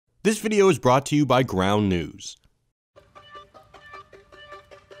This video is brought to you by Ground News.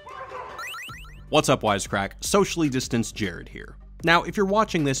 What's up, Wisecrack? Socially distanced Jared here. Now, if you're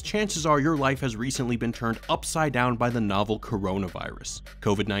watching this, chances are your life has recently been turned upside down by the novel coronavirus.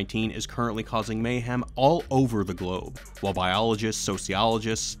 COVID-19 is currently causing mayhem all over the globe. While biologists,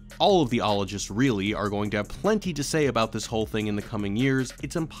 sociologists, all of the ologists really are going to have plenty to say about this whole thing in the coming years,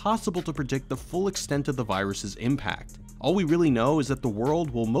 it's impossible to predict the full extent of the virus's impact. All we really know is that the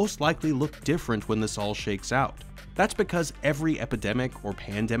world will most likely look different when this all shakes out. That's because every epidemic or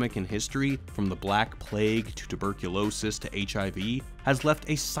pandemic in history, from the Black Plague to tuberculosis to HIV, has left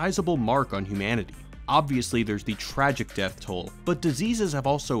a sizable mark on humanity. Obviously, there's the tragic death toll, but diseases have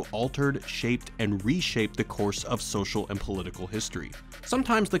also altered, shaped, and reshaped the course of social and political history.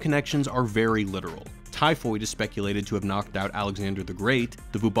 Sometimes the connections are very literal. Typhoid is speculated to have knocked out Alexander the Great,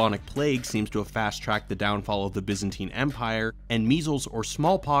 the bubonic plague seems to have fast-tracked the downfall of the Byzantine Empire, and measles or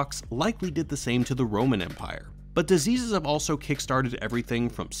smallpox likely did the same to the Roman Empire. But diseases have also kickstarted everything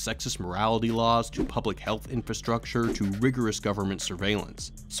from sexist morality laws to public health infrastructure to rigorous government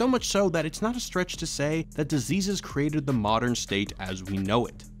surveillance. So much so that it's not a stretch to say that diseases created the modern state as we know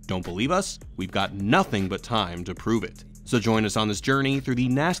it. Don't believe us? We've got nothing but time to prove it. So join us on this journey through the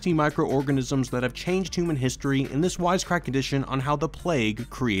nasty microorganisms that have changed human history in this Wisecrack edition on how the plague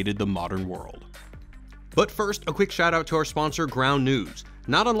created the modern world. But first, a quick shout out to our sponsor, Ground News.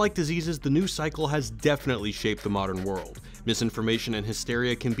 Not unlike diseases, the news cycle has definitely shaped the modern world. Misinformation and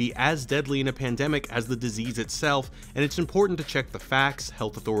hysteria can be as deadly in a pandemic as the disease itself, and it's important to check the facts,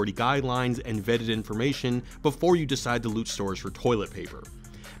 health authority guidelines, and vetted information before you decide to loot stores for toilet paper.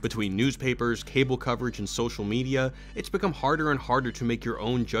 Between newspapers, cable coverage, and social media, it's become harder and harder to make your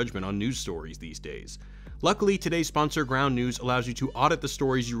own judgment on news stories these days. Luckily, today's sponsor, Ground News, allows you to audit the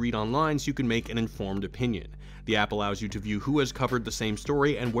stories you read online so you can make an informed opinion. The app allows you to view who has covered the same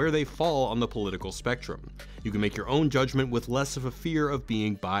story and where they fall on the political spectrum. You can make your own judgment with less of a fear of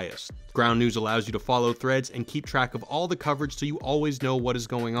being biased. Ground News allows you to follow threads and keep track of all the coverage so you always know what is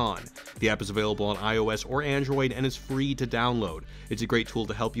going on. The app is available on iOS or Android and is free to download. It's a great tool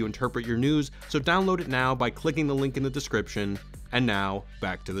to help you interpret your news, so download it now by clicking the link in the description. And now,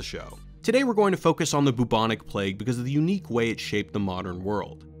 back to the show. Today we're going to focus on the bubonic plague because of the unique way it shaped the modern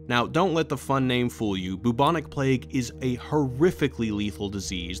world. Now, don't let the fun name fool you. Bubonic plague is a horrifically lethal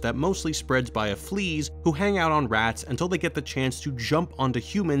disease that mostly spreads via fleas who hang out on rats until they get the chance to jump onto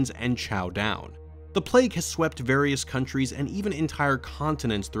humans and chow down. The plague has swept various countries and even entire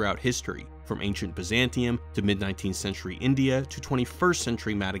continents throughout history, from ancient Byzantium to mid-19th century India to 21st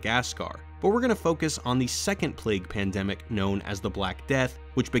century Madagascar. But we're going to focus on the second plague pandemic known as the Black Death,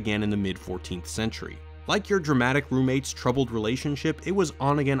 which began in the mid-14th century. Like your dramatic roommate's troubled relationship, it was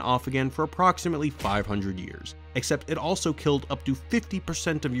on again off again for approximately 500 years, except it also killed up to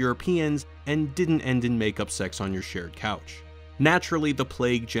 50% of Europeans and didn't end in make-up sex on your shared couch. Naturally, the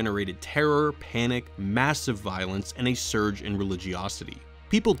plague generated terror, panic, massive violence, and a surge in religiosity.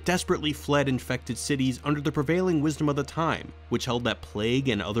 People desperately fled infected cities under the prevailing wisdom of the time, which held that plague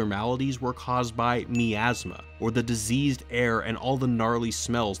and other maladies were caused by miasma, or the diseased air and all the gnarly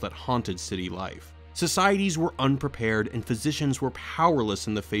smells that haunted city life. Societies were unprepared and physicians were powerless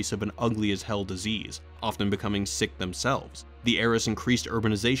in the face of an ugly-as-hell disease, often becoming sick themselves. The era's increased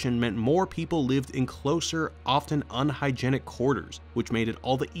urbanization meant more people lived in closer, often unhygienic quarters, which made it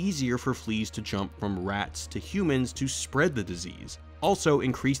all the easier for fleas to jump from rats to humans to spread the disease. Also,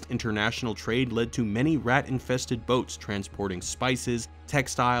 increased international trade led to many rat-infested boats transporting spices,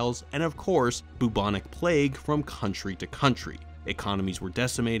 textiles, and of course, bubonic plague from country to country. Economies were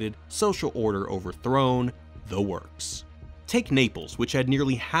decimated, social order overthrown, the works. Take Naples, which had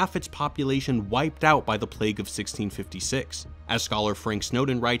nearly half its population wiped out by the plague of 1656. As scholar Frank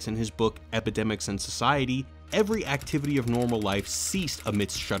Snowden writes in his book Epidemics and Society, every activity of normal life ceased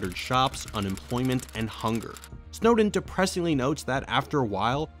amidst shuttered shops, unemployment, and hunger. Snowden depressingly notes that after a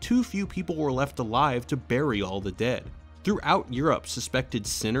while, too few people were left alive to bury all the dead. Throughout Europe, suspected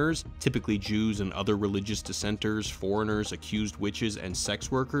sinners, typically Jews and other religious dissenters, foreigners, accused witches, and sex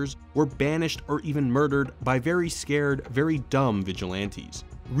workers, were banished or even murdered by very scared, very dumb vigilantes.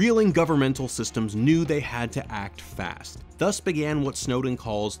 Reeling governmental systems knew they had to act fast. Thus began what Snowden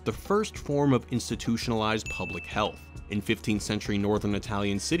calls the first form of institutionalized public health. In 15th century northern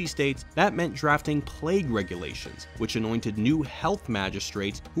Italian city-states, that meant drafting plague regulations, which anointed new health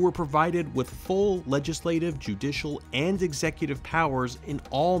magistrates who were provided with full legislative, judicial, and executive powers in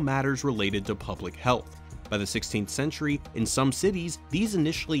all matters related to public health. By the 16th century, in some cities, these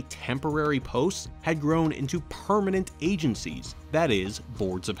initially temporary posts had grown into permanent agencies, that is,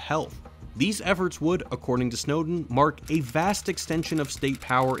 boards of health. These efforts would, according to Snowden, mark a vast extension of state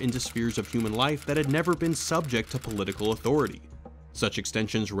power into spheres of human life that had never been subject to political authority. Such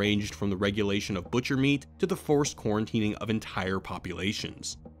extensions ranged from the regulation of butcher meat to the forced quarantining of entire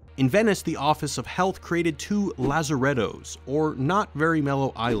populations. In Venice, the Office of Health created 2 lazarettos, or not very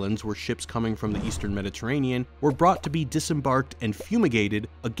mellow islands where ships coming from the eastern Mediterranean were brought to be disembarked and fumigated,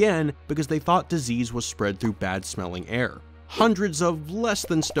 again because they thought disease was spread through bad-smelling air. Hundreds of less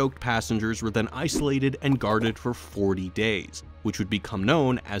than stoked passengers were then isolated and guarded for 40 days, which would become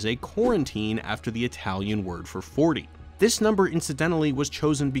known as a quarantine after the Italian word for 40. This number, incidentally, was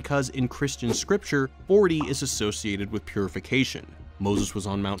chosen because in Christian scripture, 40 is associated with purification. Moses was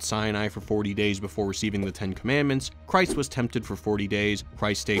on Mount Sinai for 40 days before receiving the 10 Commandments, Christ was tempted for 40 days,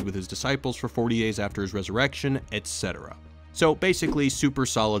 Christ stayed with his disciples for 40 days after his resurrection, etc. So basically, super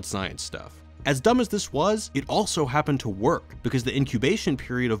solid science stuff. As dumb as this was, it also happened to work, because the incubation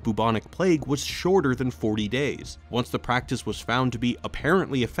period of bubonic plague was shorter than 40 days. Once the practice was found to be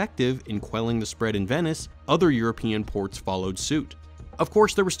apparently effective in quelling the spread in Venice, other European ports followed suit. Of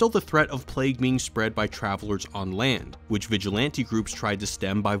course, there was still the threat of plague being spread by travelers on land, which vigilante groups tried to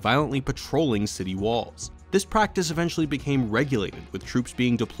stem by violently patrolling city walls. This practice eventually became regulated, with troops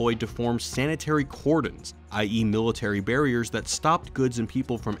being deployed to form sanitary cordons, i.e. military barriers that stopped goods and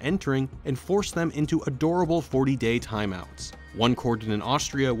people from entering and forced them into adorable 40-day timeouts. One cordon in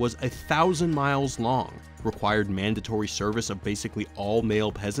Austria was 1,000 miles long, required mandatory service of basically all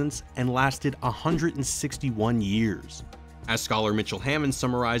male peasants, and lasted 161 years. As scholar Mitchell Hammond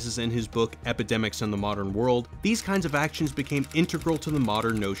summarizes in his book Epidemics in the Modern World, these kinds of actions became integral to the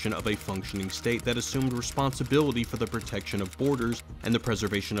modern notion of a functioning state that assumed responsibility for the protection of borders and the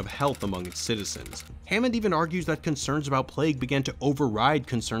preservation of health among its citizens. Hammond even argues that concerns about plague began to override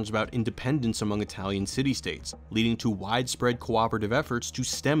concerns about independence among Italian city-states, leading to widespread cooperative efforts to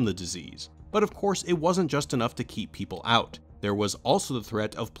stem the disease. But of course, it wasn't just enough to keep people out. There was also the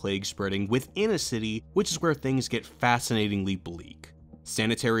threat of plague spreading within a city, which is where things get fascinatingly bleak.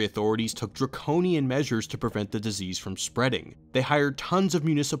 Sanitary authorities took draconian measures to prevent the disease from spreading. They hired tons of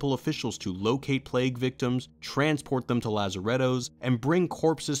municipal officials to locate plague victims, transport them to lazarettos, and bring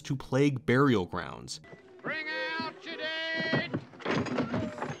corpses to plague burial grounds. Bring out your dead!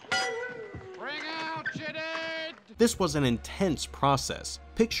 Bring out your dead! This was an intense process.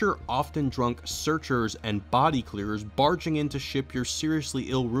 Picture often drunk searchers and body clearers barging in to ship your seriously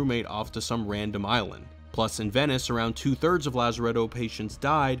ill roommate off to some random island. Plus, in Venice, around 2/3 of lazaretto patients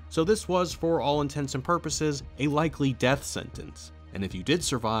died, so this was, for all intents and purposes, a likely death sentence. And if you did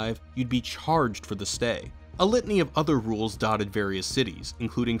survive, you'd be charged for the stay. A litany of other rules dotted various cities,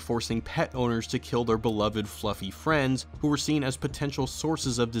 including forcing pet owners to kill their beloved fluffy friends who were seen as potential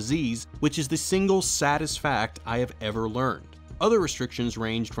sources of disease, which is the single saddest fact I have ever learned. Other restrictions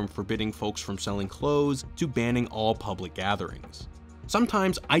ranged from forbidding folks from selling clothes to banning all public gatherings.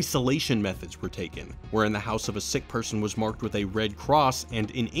 Sometimes isolation methods were taken, wherein the house of a sick person was marked with a red cross and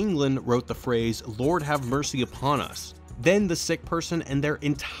in England wrote the phrase, "Lord have mercy upon us." Then the sick person and their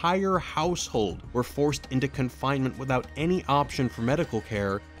entire household were forced into confinement without any option for medical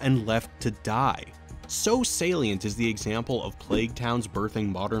care and left to die. So salient is the example of plague towns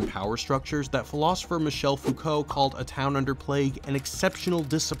birthing modern power structures that philosopher Michel Foucault called a town under plague an exceptional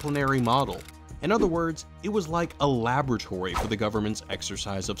disciplinary model. In other words, it was like a laboratory for the government's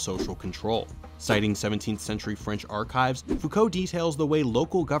exercise of social control. Citing 17th century French archives, Foucault details the way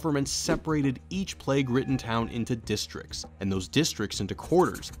local governments separated each plague-ridden town into districts, and those districts into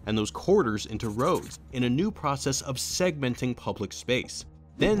quarters, and those quarters into roads, in a new process of segmenting public space.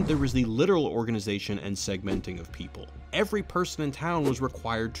 Then there was the literal organization and segmenting of people. Every person in town was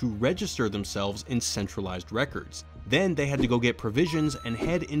required to register themselves in centralized records. Then they had to go get provisions and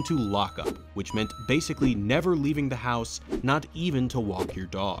head into lockup, which meant basically never leaving the house, not even to walk your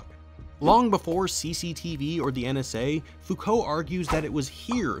dog. Long before CCTV or the NSA, Foucault argues that it was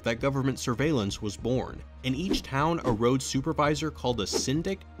here that government surveillance was born. In each town, a road supervisor called a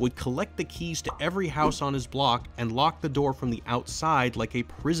syndic would collect the keys to every house on his block and lock the door from the outside like a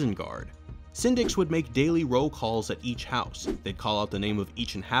prison guard. Syndics would make daily roll calls at each house. They'd call out the name of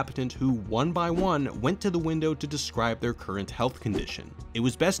each inhabitant who, one by one, went to the window to describe their current health condition. It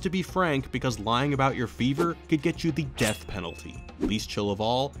was best to be frank because lying about your fever could get you the death penalty. Least chill of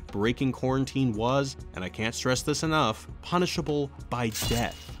all, breaking quarantine was, and I can't stress this enough, punishable by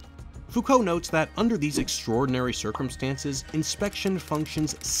death. Foucault notes that under these extraordinary circumstances, inspection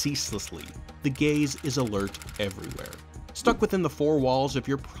functions ceaselessly. The gaze is alert everywhere. Stuck within the four walls of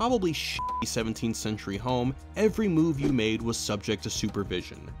your probably shitty 17th century home, every move you made was subject to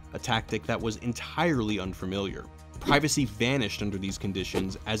supervision, a tactic that was entirely unfamiliar. Privacy vanished under these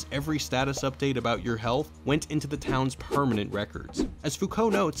conditions, as every status update about your health went into the town's permanent records. As Foucault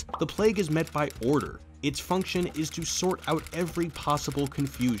notes, the plague is met by order. Its function is to sort out every possible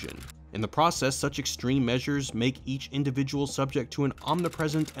confusion. In the process, such extreme measures make each individual subject to an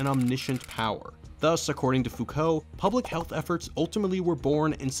omnipresent and omniscient power. Thus, according to Foucault, public health efforts ultimately were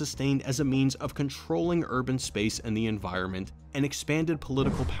born and sustained as a means of controlling urban space and the environment, and expanded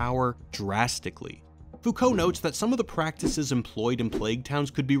political power drastically. Foucault notes that some of the practices employed in plague towns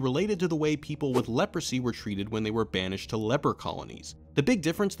could be related to the way people with leprosy were treated when they were banished to leper colonies. The big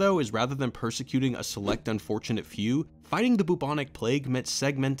difference, though, is rather than persecuting a select unfortunate few, fighting the bubonic plague meant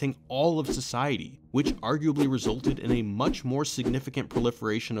segmenting all of society, which arguably resulted in a much more significant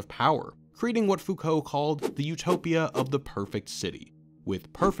proliferation of power, creating what Foucault called the utopia of the perfect city,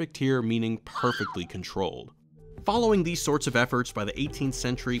 with perfect here meaning perfectly controlled. Following these sorts of efforts by the 18th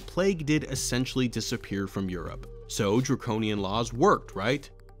century, plague did essentially disappear from Europe. So draconian laws worked, right?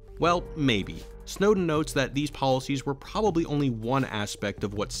 Well, maybe. Snowden notes that these policies were probably only one aspect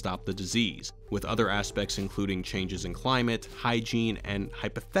of what stopped the disease, with other aspects including changes in climate, hygiene, and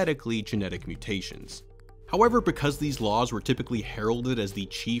hypothetically genetic mutations. However, because these laws were typically heralded as the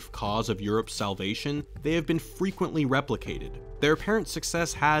chief cause of Europe's salvation, they have been frequently replicated. Their apparent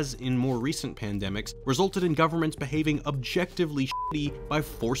success has, in more recent pandemics, resulted in governments behaving objectively shitty by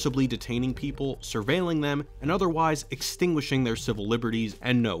forcibly detaining people, surveilling them, and otherwise extinguishing their civil liberties,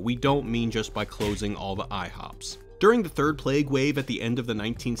 and no, we don't mean just by closing all the IHOPs. During the third plague wave at the end of the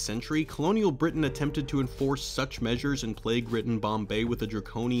 19th century, colonial Britain attempted to enforce such measures in plague-ridden Bombay with a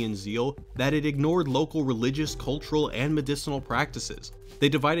draconian zeal that it ignored local religious, cultural, and medicinal practices. They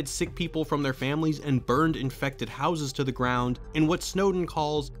divided sick people from their families and burned infected houses to the ground in what Snowden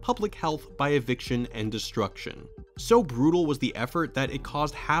calls public health by eviction and destruction. So brutal was the effort that it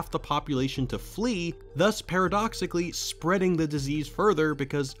caused half the population to flee, thus paradoxically spreading the disease further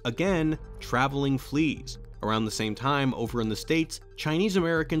because, again, traveling fleas. Around the same time, over in the States, Chinese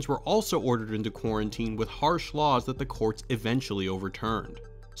Americans were also ordered into quarantine with harsh laws that the courts eventually overturned.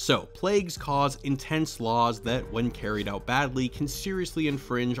 So, plagues cause intense laws that, when carried out badly, can seriously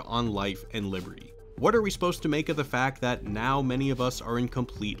infringe on life and liberty. What are we supposed to make of the fact that now many of us are in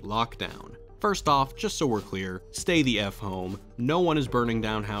complete lockdown? First off, just so we're clear, stay the F home. No one is burning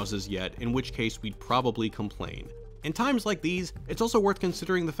down houses yet, in which case we'd probably complain. In times like these, it's also worth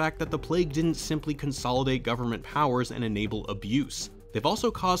considering the fact that the plague didn't simply consolidate government powers and enable abuse. They've also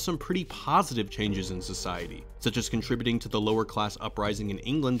caused some pretty positive changes in society, such as contributing to the lower class uprising in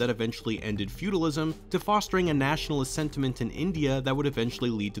England that eventually ended feudalism, to fostering a nationalist sentiment in India that would eventually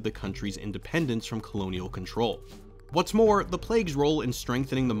lead to the country's independence from colonial control. What's more, the plague's role in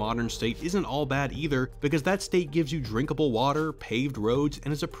strengthening the modern state isn't all bad either, because that state gives you drinkable water, paved roads,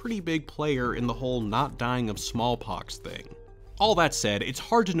 and is a pretty big player in the whole not dying of smallpox thing. All that said, it's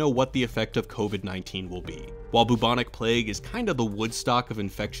hard to know what the effect of COVID-19 will be. While bubonic plague is kind of the Woodstock of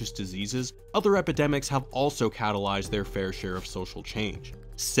infectious diseases, other epidemics have also catalyzed their fair share of social change.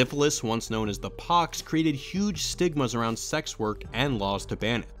 Syphilis, once known as the pox, created huge stigmas around sex work and laws to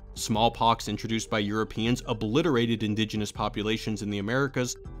ban it. Smallpox, introduced by Europeans, obliterated indigenous populations in the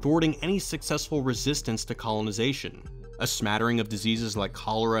Americas, thwarting any successful resistance to colonization. A smattering of diseases like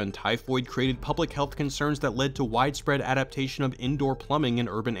cholera and typhoid created public health concerns that led to widespread adaptation of indoor plumbing in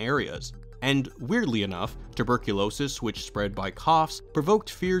urban areas. And weirdly enough, tuberculosis, which spread by coughs, provoked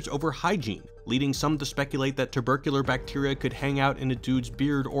fears over hygiene, leading some to speculate that tubercular bacteria could hang out in a dude's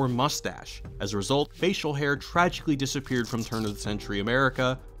beard or mustache. As a result, facial hair tragically disappeared from turn-of-the-century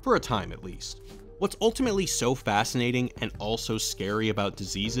America, for a time at least. What's ultimately so fascinating and also scary about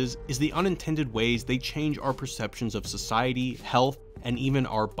diseases is the unintended ways they change our perceptions of society, health, and even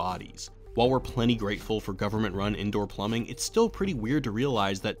our bodies. While we're plenty grateful for government-run indoor plumbing, it's still pretty weird to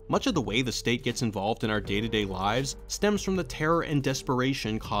realize that much of the way the state gets involved in our day-to-day lives stems from the terror and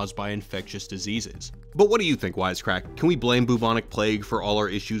desperation caused by infectious diseases. But what do you think, Wisecrack? Can we blame bubonic plague for all our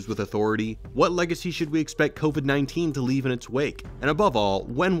issues with authority? What legacy should we expect COVID-19 to leave in its wake? And above all,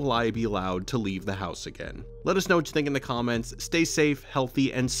 when will I be allowed to leave the house again? Let us know what you think in the comments. Stay safe,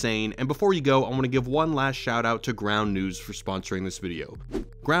 healthy, and sane. And before you go, I want to give one last shout out to Ground News for sponsoring this video.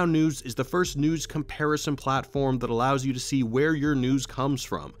 Ground News is the first news comparison platform that allows you to see where your news comes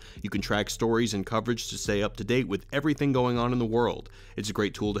from. You can track stories and coverage to stay up to date with everything going on in the world. It's a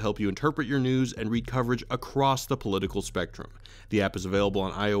great tool to help you interpret your news and read coverage across the political spectrum. The app is available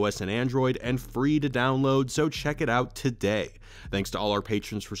on iOS and Android and free to download, so check it out today. Thanks to all our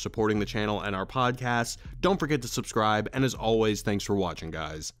patrons for supporting the channel and our podcasts. Don't forget to subscribe, and as always, thanks for watching,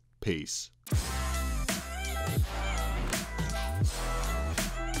 guys. Peace.